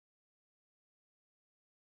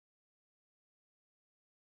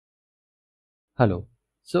Hello.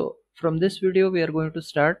 So from this video we are going to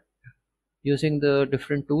start using the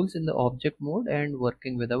different tools in the object mode and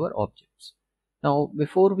working with our objects. Now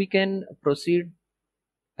before we can proceed,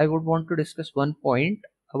 I would want to discuss one point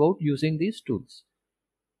about using these tools.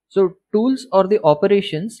 So tools or the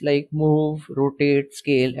operations like move, rotate,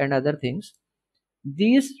 scale and other things.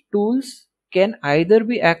 These tools can either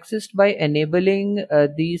be accessed by enabling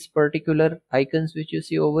these particular icons which you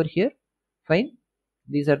see over here. Fine.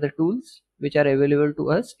 These are the tools which are available to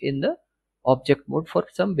us in the object mode for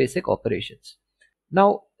some basic operations.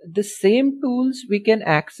 Now the same tools we can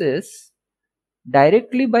access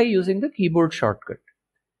directly by using the keyboard shortcut.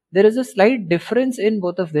 There is a slight difference in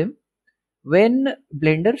both of them. When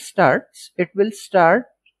Blender starts, it will start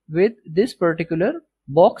with this particular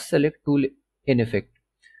box select tool in effect.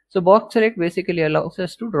 So box select basically allows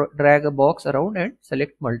us to drag a box around and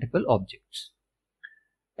select multiple objects.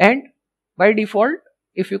 And by default,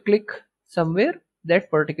 if you click somewhere, that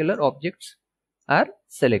particular objects are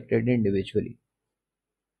selected individually.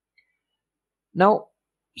 Now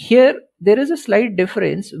here there is a slight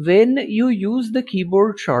difference. When you use the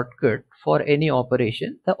keyboard shortcut for any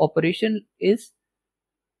operation, the operation is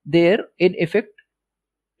there in effect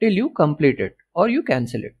till you complete it or you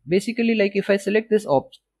cancel it. Basically, like if I select this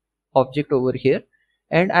object over here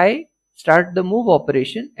and I start the move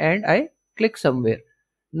operation and I click somewhere,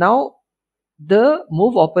 now the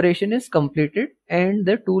move operation is completed and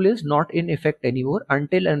the tool is not in effect anymore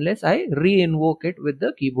until unless I re-invoke it with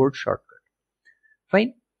the keyboard shortcut.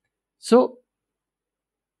 Fine. So,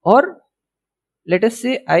 or let us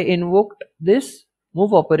say I invoked this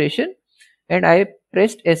move operation and I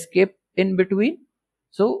pressed escape in between,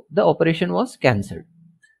 so the operation was cancelled.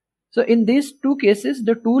 So in these two cases,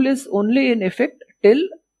 the tool is only in effect till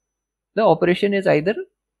the operation is either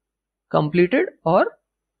completed or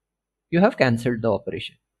you have cancelled the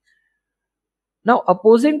operation. Now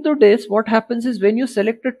opposing to this, what happens is when you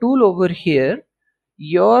select a tool over here,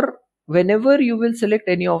 whenever you will select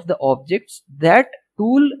any of the objects, that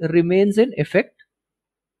tool remains in effect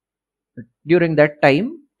during that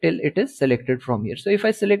time till it is selected from here. So if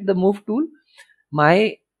I select the move tool,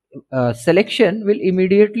 my selection will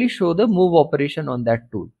immediately show the move operation on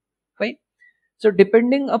that tool. Fine. So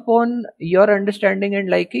depending upon your understanding and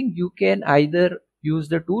liking, you can either use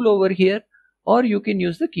the tool over here or you can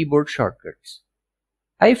use the keyboard shortcuts.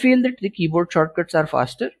 I feel that the keyboard shortcuts are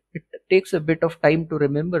faster. It takes a bit of time to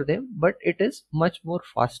remember them, but it is much more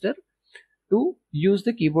faster to use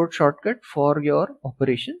the keyboard shortcut for your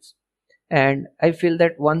operations. And I feel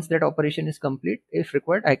that once that operation is complete, if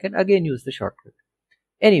required, I can again use the shortcut.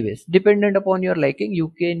 Anyways, dependent upon your liking,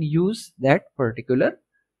 you can use that particular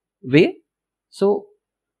way. So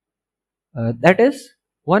that is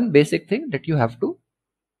one basic thing that you have to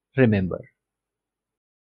remember.